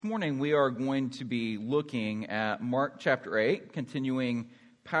This morning we are going to be looking at Mark chapter 8, continuing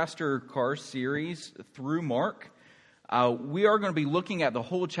Pastor Carr's series through Mark. We are going to be looking at the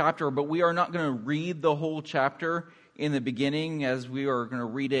whole chapter, but we are not going to read the whole chapter in the beginning, as we are going to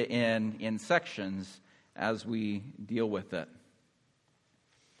read it in sections as we deal with it.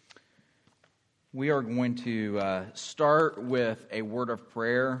 We are going to start with a word of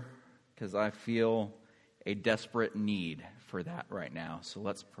prayer, because I feel a desperate need for that right now. So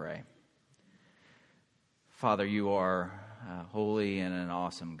let's pray. Father, you are holy and an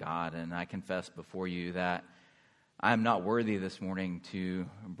awesome God, and I confess before you that I am not worthy this morning to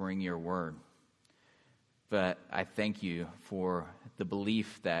bring your word. But I thank you for the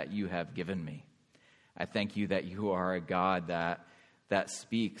belief that you have given me. I thank you that you are a God that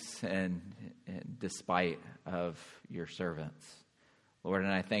speaks and despite of your servants. Lord,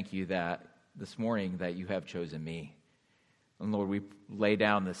 and I thank you that this morning that you have chosen me. And Lord, we lay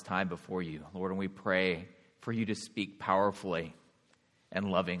down this time before you, Lord, and we pray for you to speak powerfully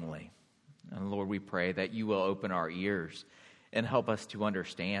and lovingly. And Lord, we pray that you will open our ears and help us to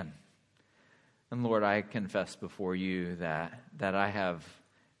understand. And Lord, I confess before you that I have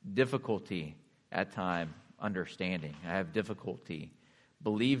difficulty at times understanding. I have difficulty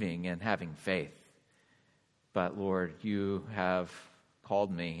believing and having faith. But Lord, you have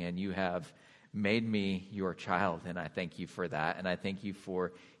called me and you have made me your child, and I thank you for that, and I thank you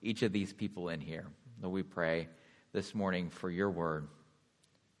for each of these people in here. Lord, we pray this morning for your word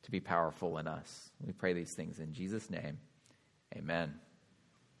to be powerful in us. We pray these things in Jesus' name. Amen.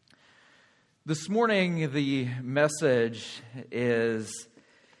 This morning, the message is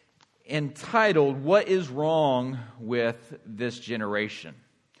entitled, "What is Wrong with This Generation?"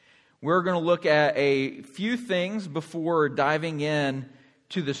 We're going to look at a few things before diving in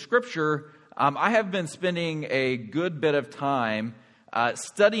to the scripture. I have been spending a good bit of time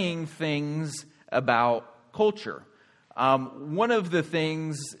studying things about culture. One of the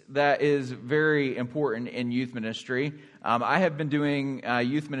things that is very important in youth ministry, I have been doing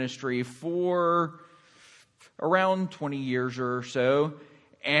youth ministry for around 20 years or so,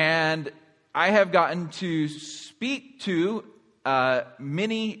 and I have gotten to speak to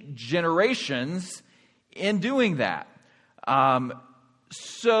many generations in doing that.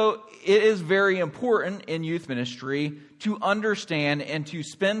 So it is very important in youth ministry to understand and to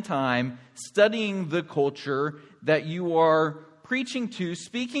spend time studying the culture that you are preaching to,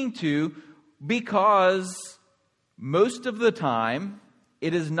 speaking to, because most of the time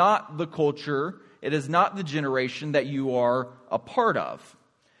it is not the culture, it is not the generation that you are a part of.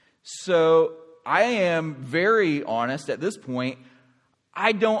 So I am very honest at this point.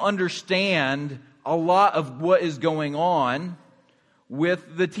 I don't understand a lot of what is going on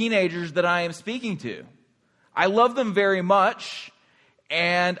with the teenagers that I am speaking to. I love them very much,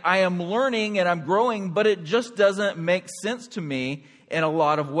 and I am learning and I'm growing, but it just doesn't make sense to me in a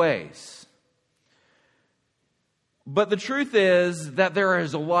lot of ways. But the truth is that there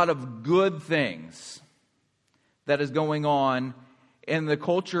is a lot of good things that is going on in the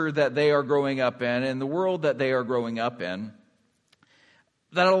culture that they are growing up in the world that they are growing up in,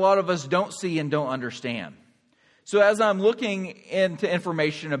 that a lot of us don't see and don't understand. So as I'm looking into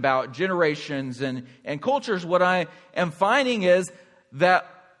information about generations and cultures, what I am finding is that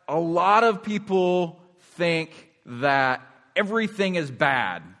a lot of people think that everything is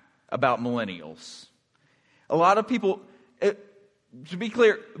bad about millennials. A lot of people, to be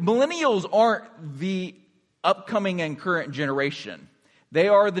clear, millennials aren't the upcoming and current generation. They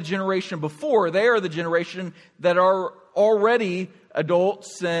are the generation before. They are the generation that are already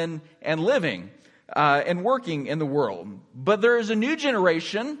adults and living and working in the world. But there is a new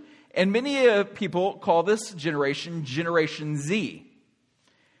generation, and many people call this generation Generation Z,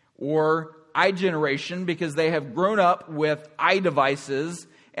 or iGeneration, because they have grown up with iDevices,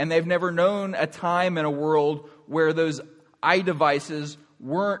 and they've never known a time in a world where those iDevices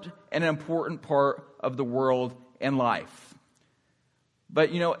weren't an important part of the world and life. But,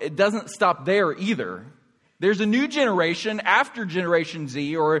 it doesn't stop there either. There's a new generation after Generation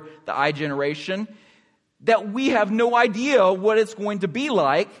Z, or the iGeneration, that we have no idea what it's going to be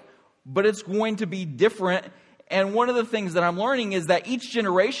like, but it's going to be different. And one of the things that I'm learning is that each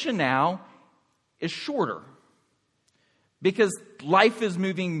generation now is shorter, because life is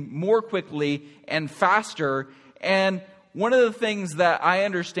moving more quickly and faster. And one of the things that I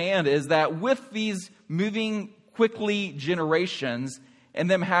understand is that with these moving quickly generations and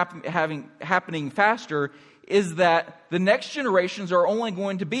them happening faster, is that the next generations are only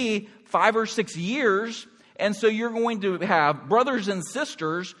going to be 5 or 6 years. And so you're going to have brothers and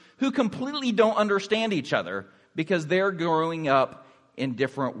sisters who completely don't understand each other because they're growing up in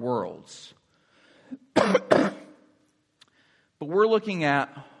different worlds. But we're looking at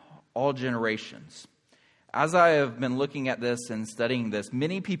all generations. As I have been looking at this and studying this,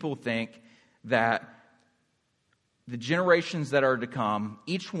 many people think that the generations that are to come,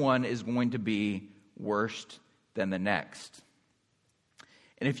 each one is going to be worse than the next.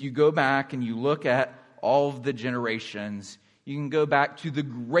 And if you go back and you look at all of the generations, you can go back to the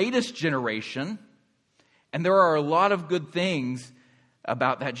greatest generation, and there are a lot of good things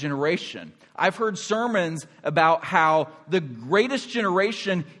about that generation. I've heard sermons about how the greatest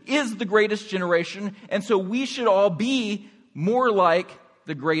generation is the greatest generation, and so we should all be more like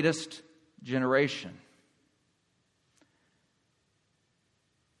the greatest generation.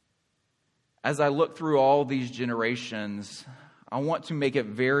 As I look through all these generations, I want to make it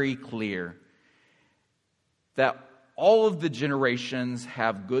very clear that all of the generations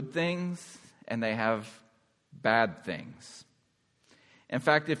have good things and they have bad things. In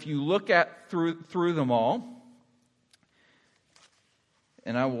fact, if you look at through them all,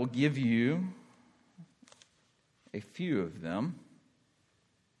 and I will give you a few of them.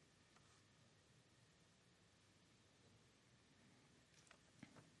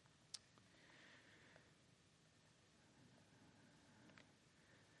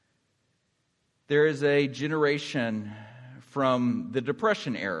 There is a generation from the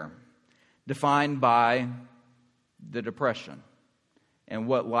Depression era, defined by the Depression and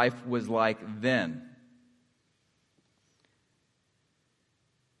what life was like then.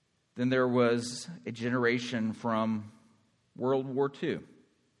 Then there was a generation from World War II.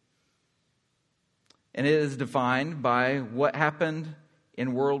 And it is defined by what happened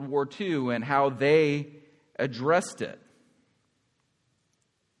in World War II and how they addressed it.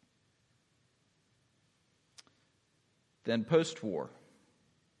 Then post-war,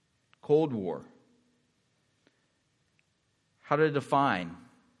 Cold War. How to define,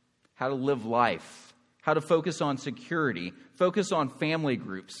 how to live life, how to focus on security, focus on family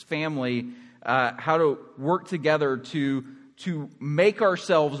groups, how to work together to make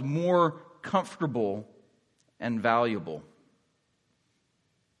ourselves more comfortable and valuable.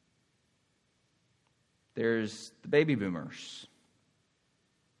 There's the baby boomers,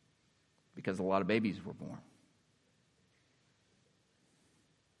 because a lot of babies were born.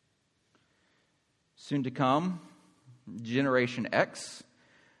 Soon to come, Generation X.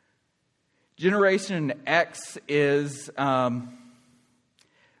 Generation X is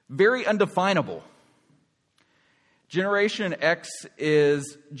very undefinable. Generation X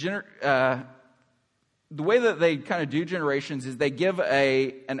is the way that they kind of do generations is they give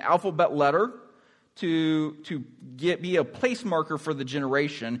an alphabet letter to be a place marker for the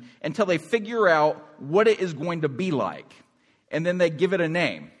generation until they figure out what it is going to be like, and then they give it a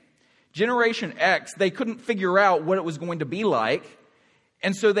name. Generation X, they couldn't figure out what it was going to be like,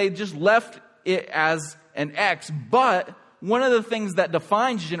 and so they just left it as an X. But one of the things that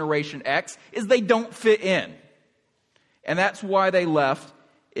defines Generation X is they don't fit in. And that's why they left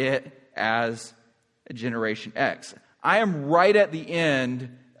it as a Generation X. I am right at the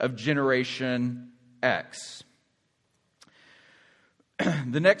end of Generation X.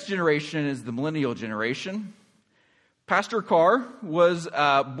 The next generation is the millennial generation. Pastor Carr was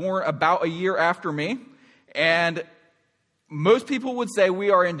born about a year after me, and most people would say we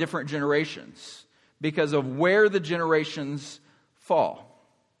are in different generations because of where the generations fall.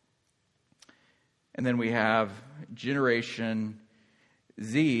 And then we have Generation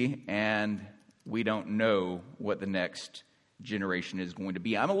Z, and we don't know what the next generation is going to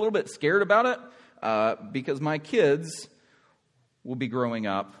be. I'm a little bit scared about it because my kids will be growing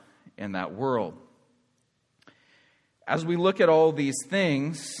up in that world. As we look at all these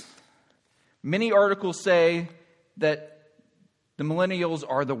things, many articles say that the millennials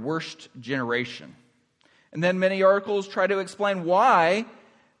are the worst generation. And then many articles try to explain why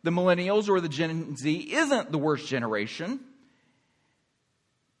the millennials or the Gen Z isn't the worst generation.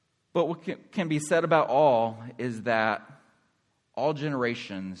 But what can be said about all is that all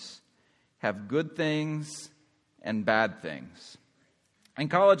generations have good things and bad things. In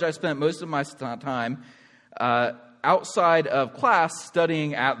college, I spent most of my time outside of class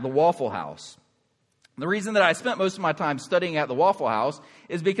studying at the Waffle House. The reason that I spent most of my time studying at the Waffle House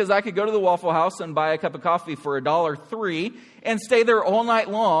is because I could go to the Waffle House and buy a cup of coffee for $1.03 and stay there all night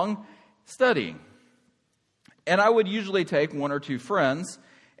long studying. And I would usually take one or two friends.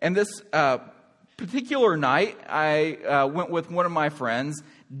 And this particular night, I went with one of my friends,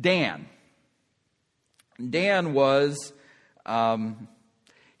 Dan. Dan was...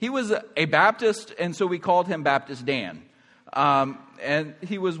 he was a Baptist, and so we called him Baptist Dan. And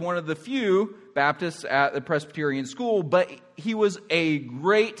he was one of the few Baptists at the Presbyterian school, but he was a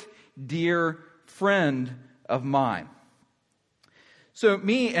great, dear friend of mine. So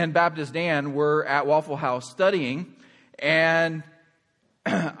me and Baptist Dan were at Waffle House studying, and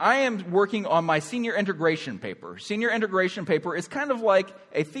I am working on my senior integration paper. Senior integration paper is kind of like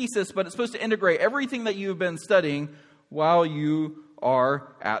a thesis, but it's supposed to integrate everything that you've been studying while you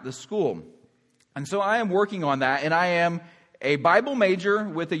are at the school. And so I am working on that, and I am a Bible major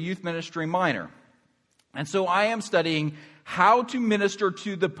with a youth ministry minor. And so I am studying how to minister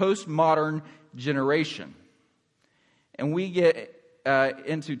to the postmodern generation. And we get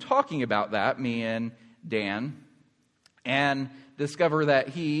into talking about that, me and Dan, and discover that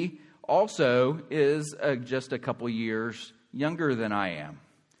he also is just a couple years younger than I am.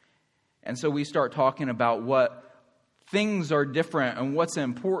 And so we start talking about what things are different and what's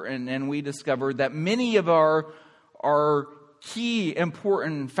important, and we discovered that many of our key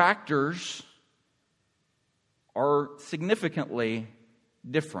important factors are significantly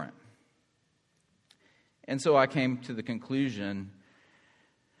different. And so I came to the conclusion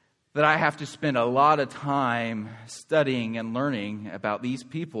that I have to spend a lot of time studying and learning about these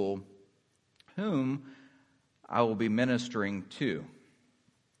people whom I will be ministering to.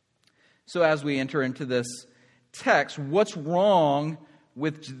 So as we enter into this text, what's wrong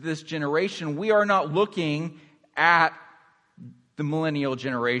with this generation? We are not looking at the millennial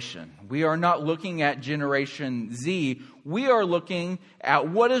generation. We are not looking at Generation Z. We are looking at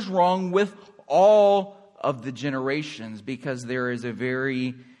what is wrong with all of the generations, because there is a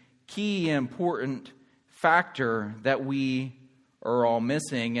very key important factor that we are all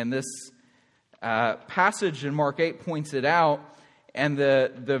missing. And this passage in Mark 8 points it out. And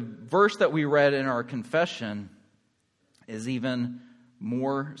the verse that we read in our confession is even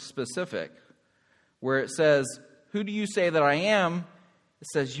more specific, where it says, "Who do you say that I am?" It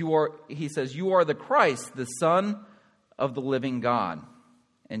says, he says, "You are the Christ, the Son of the living God."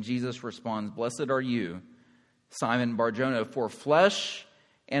 And Jesus responds, "Blessed are you, Simon Bar-Jonah, for flesh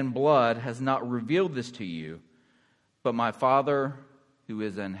and blood has not revealed this to you, but my Father who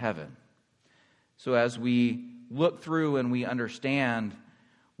is in heaven." So as we look through and we understand,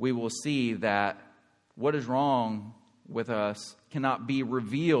 we will see that what is wrong with us cannot be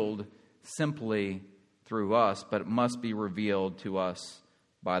revealed simply through us, but it must be revealed to us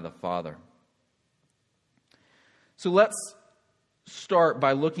by the Father. So let's start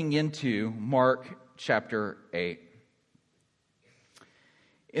by looking into Mark chapter 8.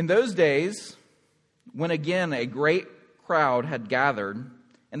 In those days, when again a great crowd had gathered,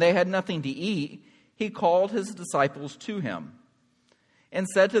 and they had nothing to eat, he called his disciples to him and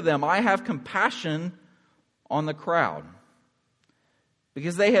said to them, "I have compassion on the crowd,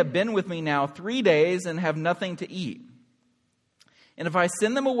 because they have been with me now 3 days and have nothing to eat. And if I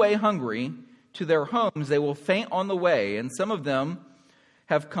send them away hungry to their homes, they will faint on the way, and some of them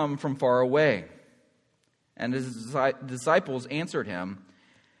have come from far away." And his disciples answered him,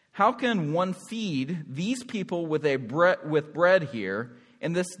 "How can one feed these people with bread here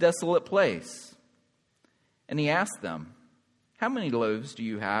in this desolate place?" And he asked them, "How many loaves do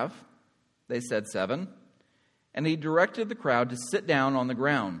you have?" They said, 7. And he directed the crowd to sit down on the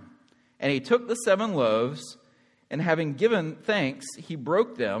ground. And he took the 7 loaves, and having given thanks, he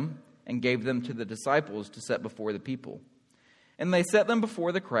broke them and gave them to the disciples to set before the people. And they set them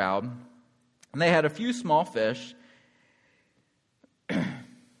before the crowd, and they had a few small fish.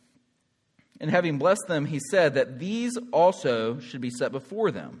 And having blessed them, he said that these also should be set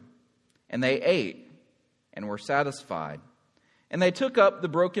before them. And they ate and were satisfied. And they took up the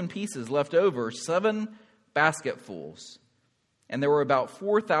broken pieces left over, 7 basketfuls. And there were about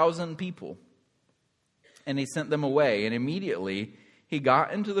 4,000 people. And he sent them away. And immediately he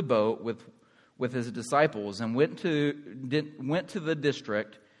got into the boat with his disciples and went to the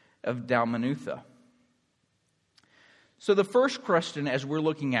district of Dalmanutha. So the first question, as we're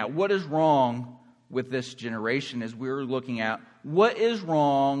looking at what is wrong with this generation, is we're looking at what is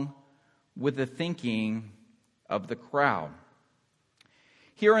wrong with the thinking of the crowd.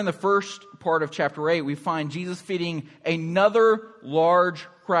 Here in the first part of chapter 8, we find Jesus feeding another large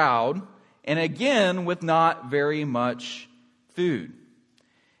crowd, and again with not very much food.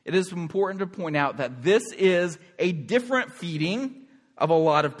 It is important to point out that this is a different feeding of a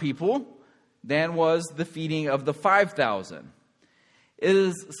lot of people than was the feeding of the 5,000. It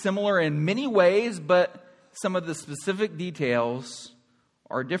is similar in many ways, but some of the specific details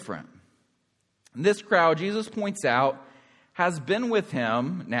are different. And this crowd, Jesus points out, has been with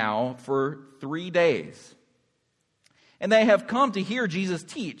him now for 3 days. And they have come to hear Jesus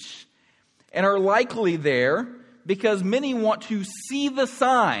teach and are likely there because many want to see the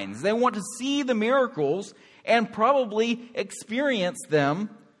signs. They want to see the miracles, and probably experienced them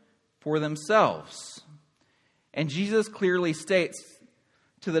for themselves. And Jesus clearly states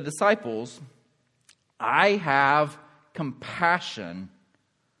to the disciples, I have compassion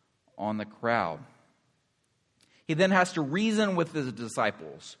on the crowd. He then has to reason with his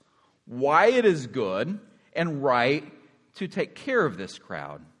disciples why it is good and right to take care of this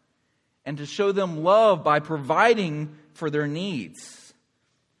crowd and to show them love by providing for their needs.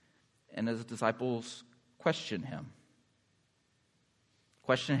 And his disciples question him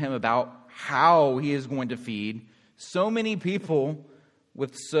about how he is going to feed so many people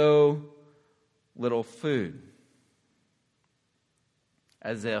with so little food,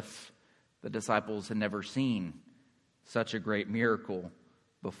 as if the disciples had never seen such a great miracle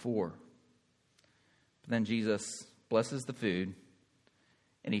before. But then Jesus blesses the food,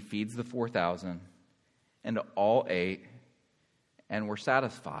 and he feeds the 4,000, and all ate and were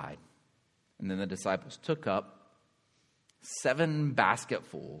satisfied. And then the disciples took up 7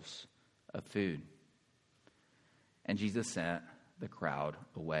 basketfuls of food. And Jesus sent the crowd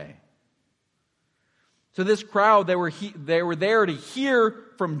away. So this crowd, they were there to hear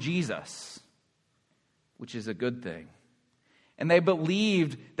from Jesus, which is a good thing. And they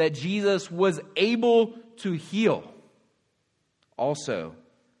believed that Jesus was able to heal, also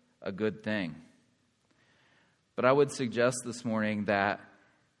a good thing. But I would suggest this morning that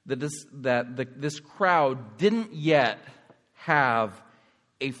this crowd didn't yet have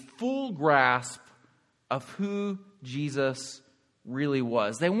a full grasp of who Jesus really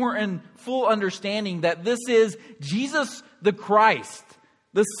was. They weren't in full understanding that this is Jesus the Christ,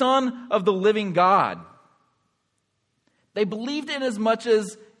 the Son of the living God. They believed in as much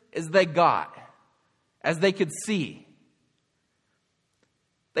as they got, as they could see.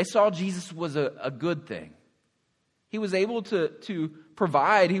 They saw Jesus was a good thing. He was able to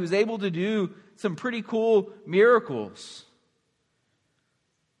provide. He was able to do some pretty cool miracles.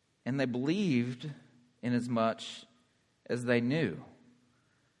 And they believed in as much as they knew.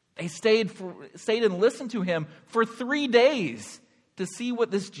 They stayed and listened to him for 3 days to see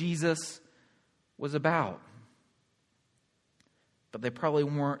what this Jesus was about. But they probably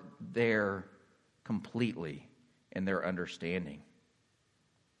weren't there completely in their understanding.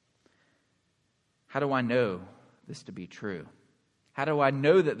 How do I know this to be true? How do I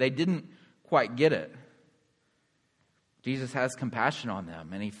know that they didn't quite get it? Jesus has compassion on them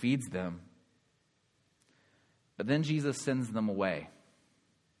and he feeds them. But then Jesus sends them away.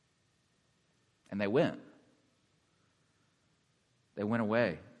 And they went. They went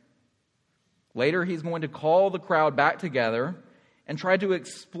away. Later, he's going to call the crowd back together and try to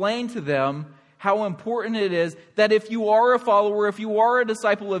explain to them how important it is that if you are a follower, if you are a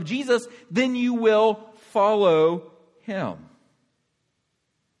disciple of Jesus, then you will follow him.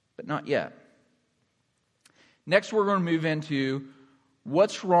 But not yet. Next, we're going to move into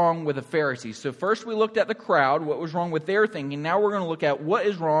what's wrong with the Pharisees. So first we looked at the crowd, what was wrong with their thinking. Now we're going to look at what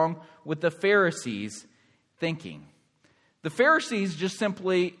is wrong with the Pharisees' thinking. The Pharisees just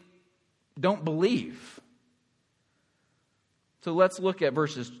simply don't believe. So let's look at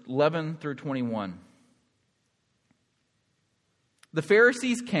verses 11 through 21. The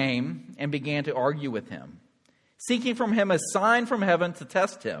Pharisees came and began to argue with him, seeking from him a sign from heaven to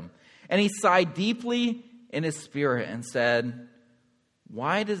test him. And he sighed deeply in his spirit and said,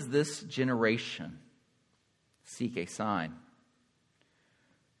 "Why does this generation seek a sign?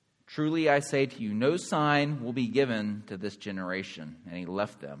 Truly I say to you, no sign will be given to this generation." And he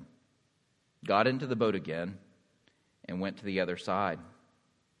left them, got into the boat again, and went to the other side.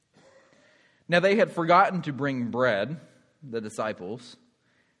 Now they had forgotten to bring bread, the disciples,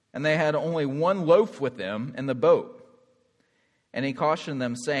 and they had only 1 loaf with them in the boat. And he cautioned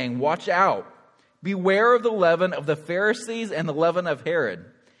them, saying, "Watch out. Beware of the leaven of the Pharisees and the leaven of Herod."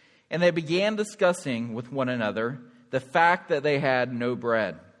 And they began discussing with one another the fact that they had no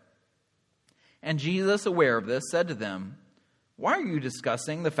bread. And Jesus, aware of this, said to them, "Why are you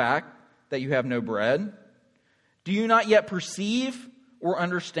discussing the fact that you have no bread? Do you not yet perceive or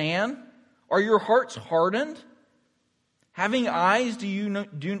understand? Are your hearts hardened? Having eyes, do you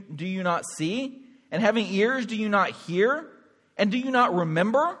not see? And having ears, do you not hear? And do you not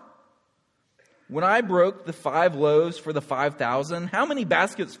remember? When I broke the 5 loaves for the 5,000, how many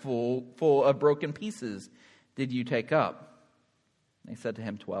baskets full of broken pieces did you take up?" They said to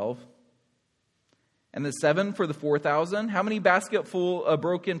him, 12. "And the 7 for the 4,000, how many basketful of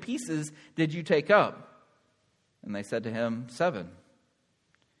broken pieces did you take up?" And they said to him, 7.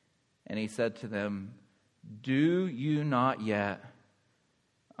 And he said to them, "Do you not yet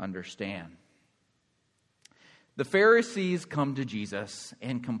understand?" The Pharisees come to Jesus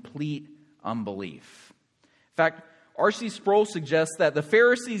in complete unbelief. In fact, R.C. Sproul suggests that the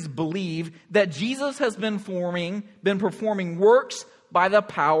Pharisees believe that Jesus has been performing works by the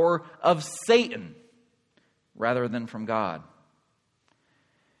power of Satan rather than from God.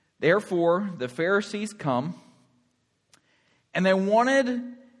 Therefore, the Pharisees come and they wanted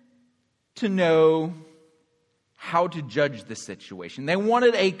to know how to judge the situation. They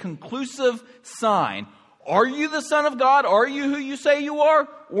wanted a conclusive sign. Are you the Son of God? Are you who you say you are?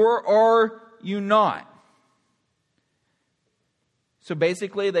 Or are you not? So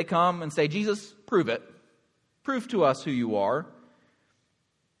basically they come and say, Jesus, prove it. Prove to us who you are.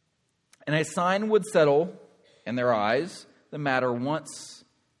 And a sign would settle in their eyes the matter once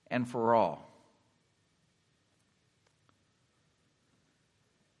and for all.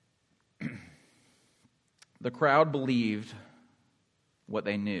 The crowd believed what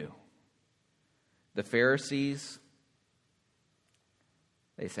they knew. The Pharisees,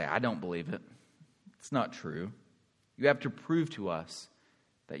 they say, I don't believe it. It's not true. You have to prove to us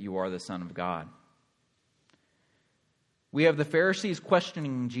that you are the Son of God. We have the Pharisees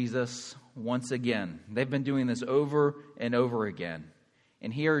questioning Jesus once again. They've been doing this over and over again.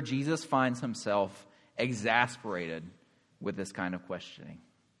 And here Jesus finds himself exasperated with this kind of questioning,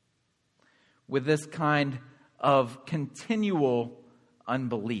 with this kind of continual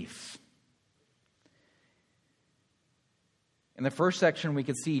unbelief. In the first section, we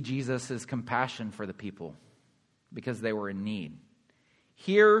could see Jesus' compassion for the people because they were in need.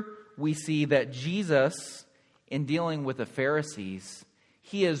 Here we see that Jesus, in dealing with the Pharisees,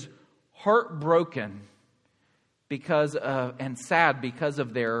 he is heartbroken and sad because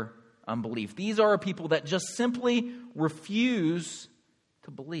of their unbelief. These are people that just simply refuse to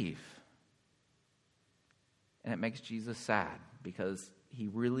believe. And it makes Jesus sad because he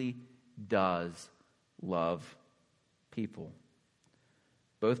really does love people.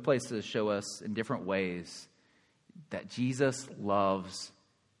 Both places show us in different ways that Jesus loves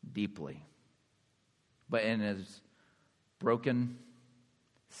deeply. But in his broken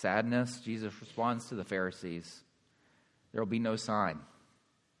sadness, Jesus responds to the Pharisees, there will be no sign.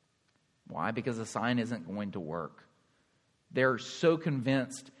 Why? Because the sign isn't going to work. They're so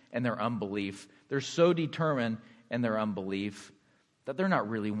convinced in their unbelief, they're so determined in their unbelief that they're not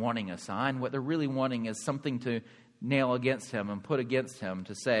really wanting a sign. What they're really wanting is something to nail against him and put against him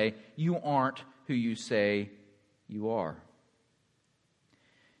to say, you aren't who you say you are.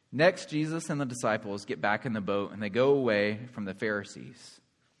 Next, Jesus and the disciples get back in the boat and they go away from the Pharisees.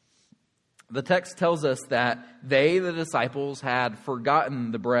 The text tells us that they, the disciples, had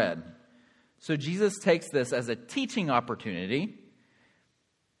forgotten the bread. So Jesus takes this as a teaching opportunity.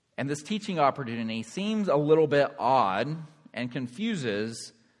 And this teaching opportunity seems a little bit odd and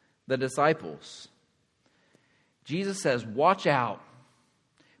confuses the disciples. Jesus says, watch out.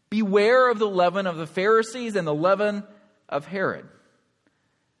 Beware of the leaven of the Pharisees and the leaven of Herod.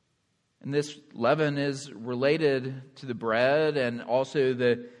 And this leaven is related to the bread and also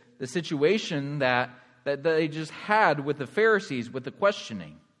the situation that they just had with the Pharisees, with the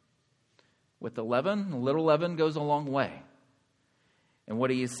questioning. With the leaven, a little leaven goes a long way. And what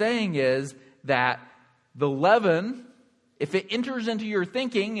he is saying is that the leaven, if it enters into your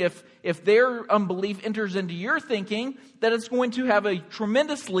thinking, if their unbelief enters into your thinking, that it's going to have a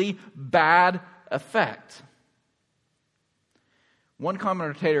tremendously bad effect. One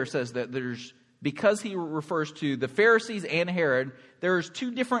commentator says that because he refers to the Pharisees and Herod, there's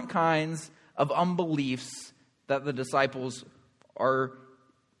two different kinds of unbeliefs that the disciples are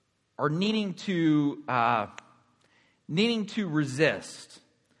needing to resist.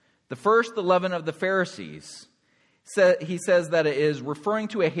 The first, the leaven of the Pharisees. He says that it is referring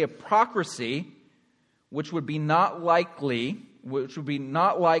to a hypocrisy, which would be not likely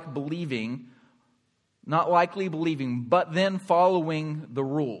believing, but then following the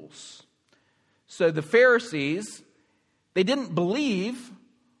rules. So the Pharisees, they didn't believe,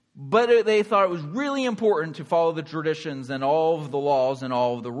 but they thought it was really important to follow the traditions and all of the laws and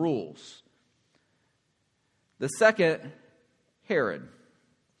all of the rules. The second, Herod.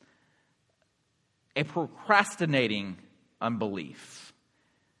 A procrastinating unbelief.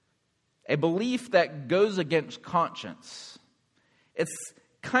 A belief that goes against conscience. It's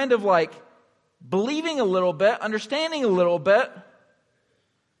kind of like believing a little bit, understanding a little bit,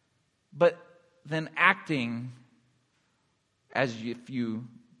 but then acting as if you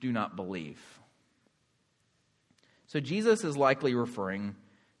do not believe. So Jesus is likely referring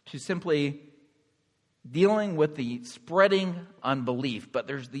to simply dealing with the spreading unbelief. But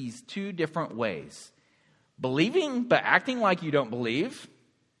there's these two different ways. Believing, but acting like you don't believe.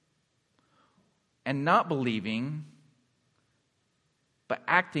 And not believing, but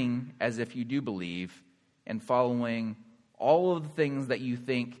acting as if you do believe and following all of the things that you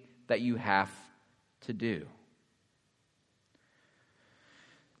think that you have to do.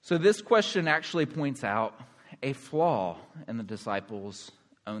 So this question actually points out a flaw in the disciples'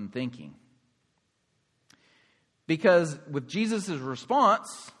 own thinking. Because with Jesus'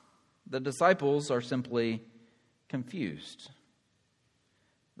 response, the disciples are simply confused.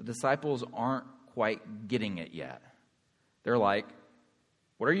 The disciples aren't quite getting it yet. They're like,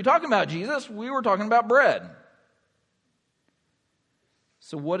 "What are you talking about, Jesus? We were talking about bread."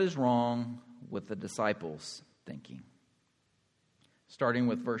 So what is wrong with the disciples' thinking? Starting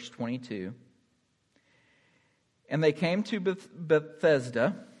with verse 22. And they came to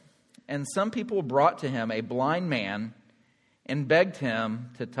Bethesda, and some people brought to him a blind man and begged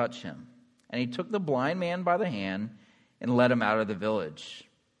him to touch him. And he took the blind man by the hand and led him out of the village.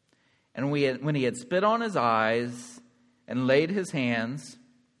 And when he had spit on his eyes and laid his hands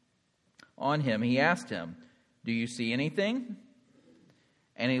on him, he asked him, "Do you see anything?"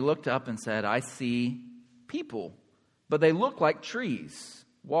 And he looked up and said, "I see people, but they look like trees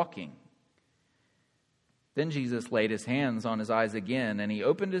walking." Then Jesus laid his hands on his eyes again, and he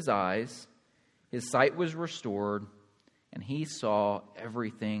opened his eyes. His sight was restored, and he saw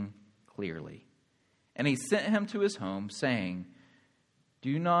everything clearly. And he sent him to his home, saying,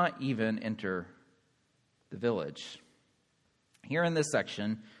 "Do not even enter the village." Here in this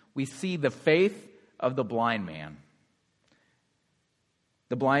section, we see the faith of the blind man.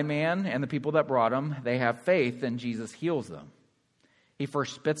 The blind man and the people that brought him, they have faith, and Jesus heals them. He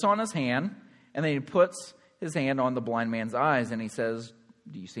first spits on his hand, and then he puts his hand on the blind man's eyes, and he says,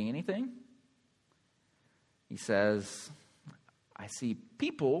 "Do you see anything?" He says, "I see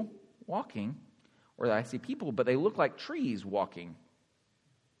people walking," or "I see people, but they look like trees walking."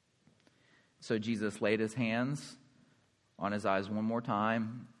 So Jesus laid his hands on his eyes one more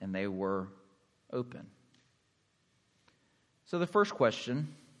time, and they were open. So the first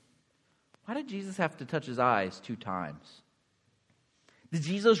question, why did Jesus have to touch his eyes 2 times? Did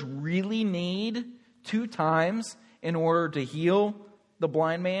Jesus really need 2 times in order to heal the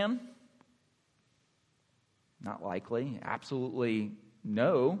blind man? Not likely. Absolutely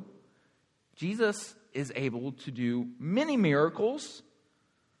no. Jesus is able to do many miracles,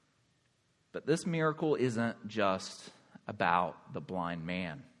 but this miracle isn't just about the blind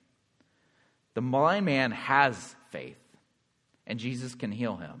man. The blind man has faith, and Jesus can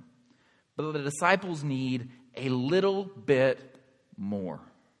heal him. But the disciples need a little bit more.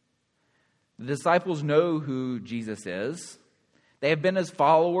 The disciples know who Jesus is. They have been his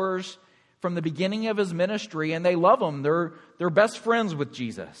followers from the beginning of his ministry, and they love him. They're best friends with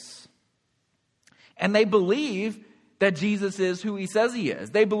Jesus. And they believe that Jesus is who he says he is.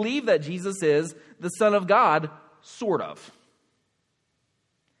 They believe that Jesus is the Son of God, sort of.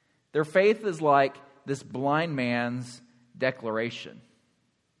 Their faith is like this blind man's declaration.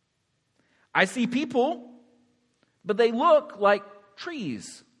 I see people, but they look like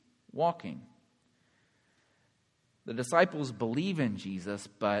trees walking. The disciples believe in Jesus,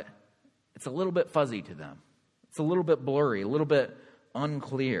 but it's a little bit fuzzy to them. It's a little bit blurry, a little bit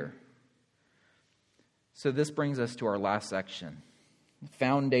unclear. So this brings us to our last section,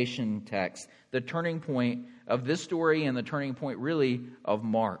 foundation text, the turning point of this story and the turning point really of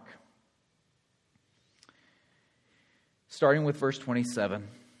Mark. Starting with verse 27.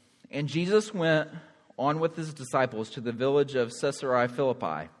 And Jesus went on with his disciples to the village of Caesarea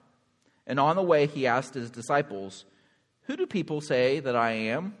Philippi. And on the way he asked his disciples, "Who do people say that I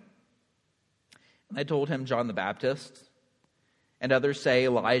am?" And they told him, "John the Baptist. And others say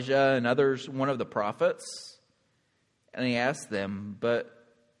Elijah, and others one of the prophets." And he asked them, "But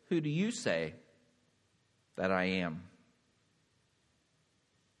who do you say that I am?"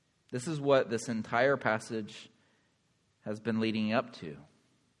 This is what this entire passage has been leading up to.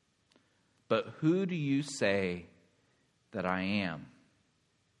 But who do you say that I am?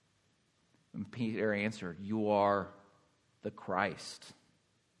 And Peter answered, "You are the Christ."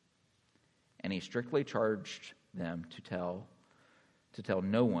 And he strictly charged them to tell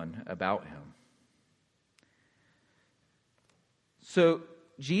no one about him. So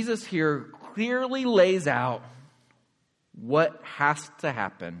Jesus here clearly lays out what has to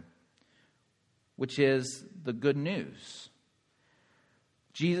happen, which is the good news.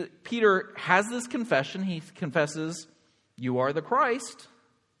 Peter has this confession. He confesses, "You are the Christ."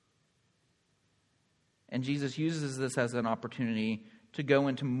 And Jesus uses this as an opportunity to go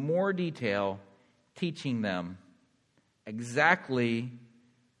into more detail, teaching them exactly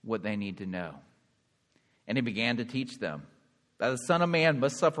what they need to know. And he began to teach them that the Son of Man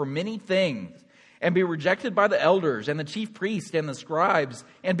must suffer many things and be rejected by the elders and the chief priests and the scribes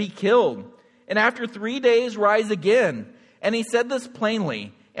and be killed, and after 3 days rise again. And he said this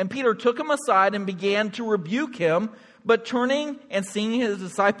plainly. And Peter took him aside and began to rebuke him. But turning and seeing his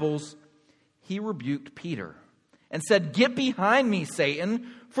disciples, he rebuked Peter and said, "Get behind me,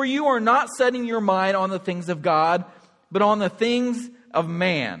 Satan, for you are not setting your mind on the things of God, but on the things of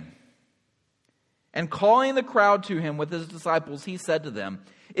man." And calling the crowd to him with his disciples, he said to them,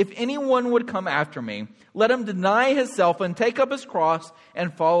 "If anyone would come after me, let him deny himself and take up his cross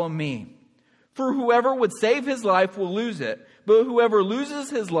and follow me. For whoever would save his life will lose it, but whoever loses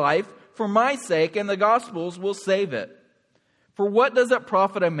his life for my sake and the gospel's will save it. For what does it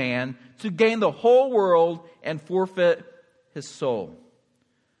profit a man to gain the whole world and forfeit his soul?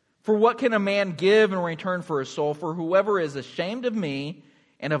 For what can a man give in return for his soul? For whoever is ashamed of me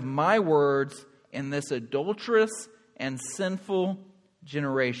and of my words in this adulterous and sinful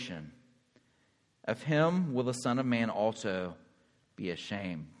generation, of him will the Son of Man also be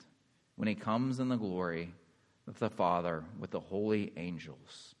ashamed when he comes in the glory of the Father with the holy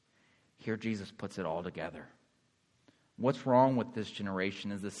angels." Here Jesus puts it all together. What's wrong with this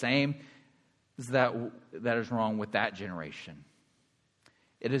generation is the same as that is wrong with that generation.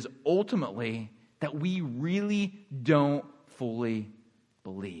 It is ultimately that we really don't fully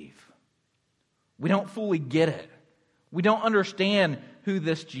believe. We don't fully get it. We don't understand who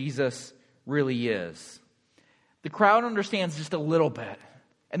this Jesus really is. The crowd understands just a little bit,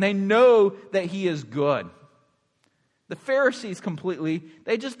 and they know that he is good. The Pharisees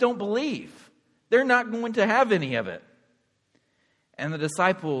they just don't believe. They're not going to have any of it. And the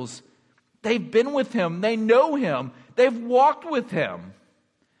disciples, they've been with him, they know him, they've walked with him.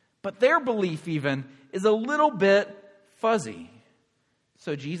 But their belief even is a little bit fuzzy.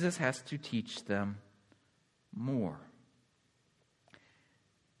 So Jesus has to teach them more.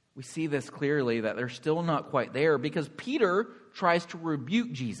 We see this clearly that they're still not quite there because Peter tries to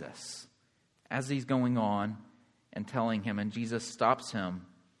rebuke Jesus as he's going on and telling him, and Jesus stops him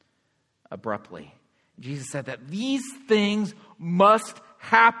abruptly. Jesus said that these things must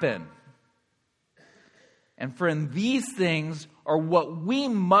happen. And friend, these things are what we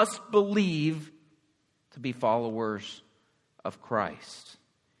must believe to be followers of Christ.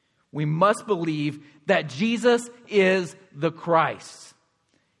 We must believe that Jesus is the Christ.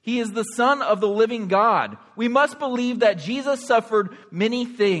 He is the Son of the living God. We must believe that Jesus suffered many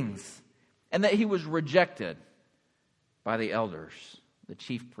things and that he was rejected by the elders, the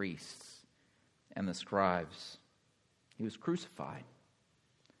chief priests, and the scribes. He was crucified.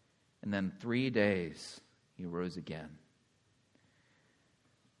 And then 3 days he rose again.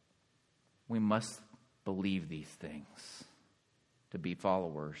 We must believe these things to be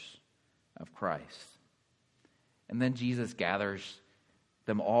followers of Christ. And then Jesus gathers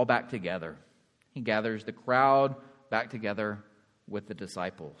them all back together. He gathers the crowd back together with the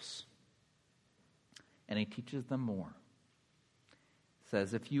disciples. And he teaches them more. He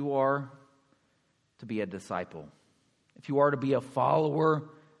says, if you are to be a disciple, if you are to be a follower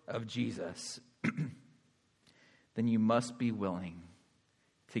of Jesus, then you must be willing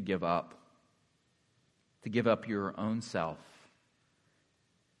to give up your own self,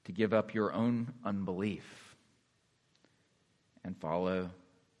 to give up your own unbelief, and follow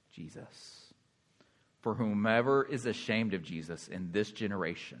Jesus. For whomever is ashamed of Jesus in this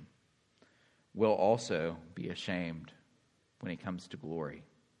generation will also be ashamed when he comes to glory.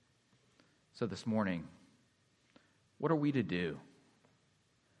 So this morning, what are we to do?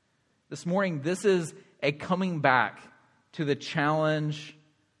 This morning, this is a coming back to the challenge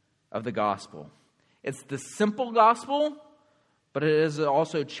of the gospel. It's the simple gospel, but it is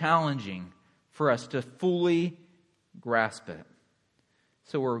also challenging for us to fully grasp it.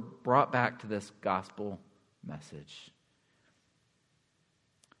 So we're brought back to this gospel message.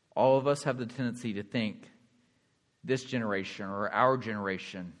 All of us have the tendency to think this generation or our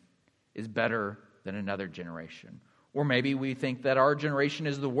generation is better than another generation. Or maybe we think that our generation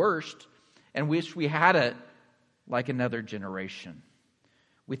is the worst and wish we had it like another generation.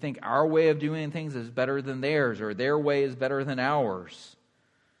 We think our way of doing things is better than theirs, or their way is better than ours.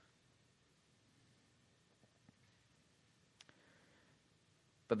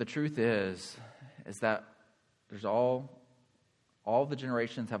 But the truth is that there's all the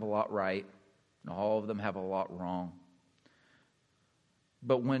generations have a lot right, and all of them have a lot wrong.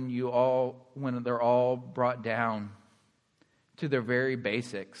 But when they're all brought down to their very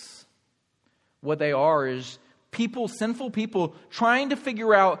basics, what they are is sinful people trying to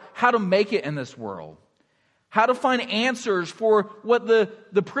figure out how to make it in this world, how to find answers for what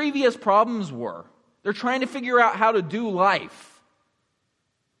the previous problems were. They're trying to figure out how to do life.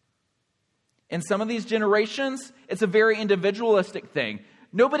 In some of these generations, it's a very individualistic thing.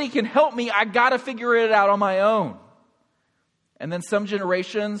 nobody can help me. I got to figure it out on my own. And then some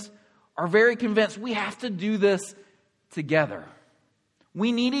generations are very convinced we have to do this together.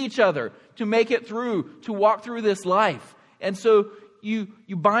 We need each other to make it through, to walk through this life. And so you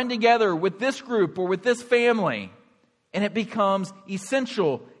bind together with this group or with this family, and it becomes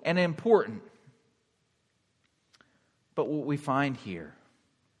essential and important. But what we find here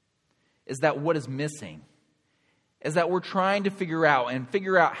is that what is missing is that we're trying to figure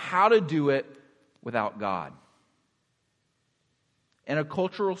out how to do it without God. In a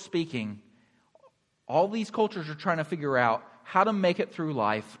cultural speaking, all these cultures are trying to figure out how to make it through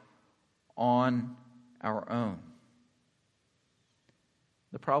life on our own.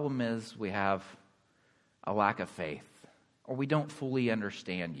 The problem is we have a lack of faith, or we don't fully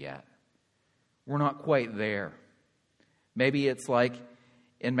understand yet. We're not quite there. Maybe it's like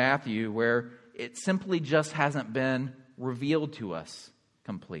in Matthew, where it simply just hasn't been revealed to us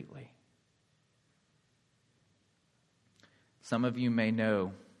completely. Some of you may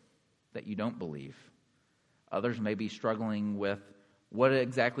know that you don't believe. Others may be struggling with what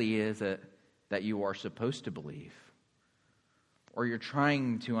exactly is it that you are supposed to believe. Or you're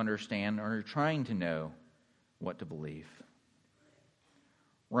trying to understand, or you're trying to know what to believe.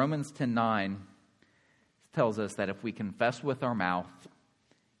 Romans 10:9 tells us that if we confess with our mouth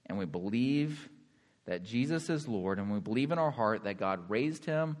and we believe that Jesus is Lord, and we believe in our heart that God raised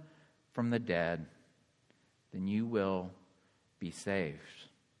him from the dead, then you will be saved.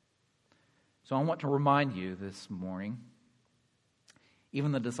 So I want to remind you this morning,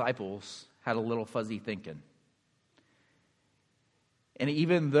 even the disciples had a little fuzzy thinking. And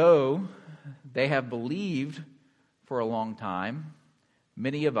even though they have believed for a long time,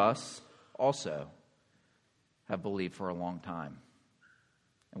 many of us also have believed for a long time.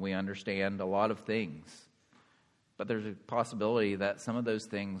 And we understand a lot of things. But there's a possibility that some of those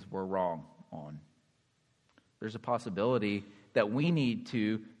things we're wrong on. There's a possibility that we need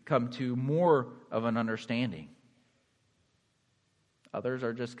to come to more of an understanding. Others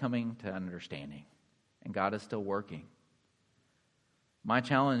are just coming to understanding. And God is still working. My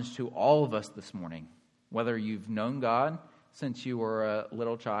challenge to all of us this morning, whether you've known God since you were a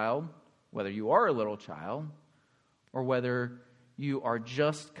little child, whether you are a little child, or whether you are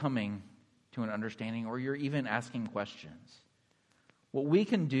just coming to an understanding, or you're even asking questions. What we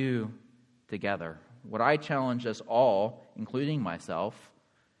can do together, what I challenge us all, including myself,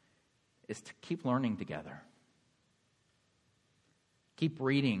 is to keep learning together. Keep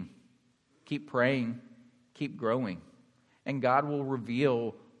reading, keep praying, keep growing. And God will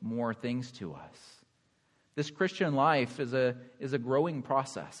reveal more things to us. This Christian life is a growing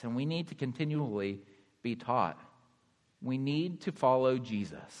process, and we need to continually be taught. We need to follow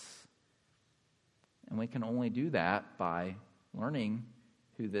Jesus. And we can only do that by learning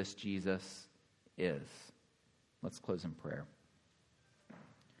who this Jesus is. Let's close in prayer.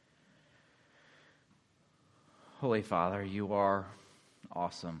 Holy Father, you are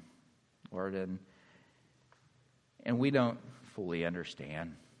awesome, Lord, and we don't fully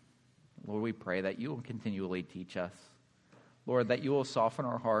understand. Lord, we pray that you will continually teach us. Lord, that you will soften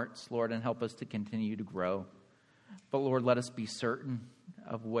our hearts, Lord, and help us to continue to grow. But Lord, let us be certain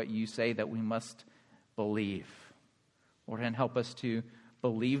of what you say that we must believe. Lord, and help us to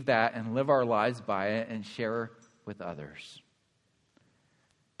believe that and live our lives by it and share with others.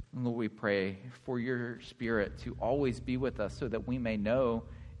 And Lord, we pray for your Spirit to always be with us so that we may know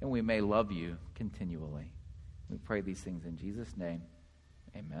and we may love you continually. We pray these things in Jesus' name.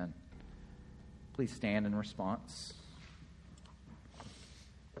 Amen. Please stand in response.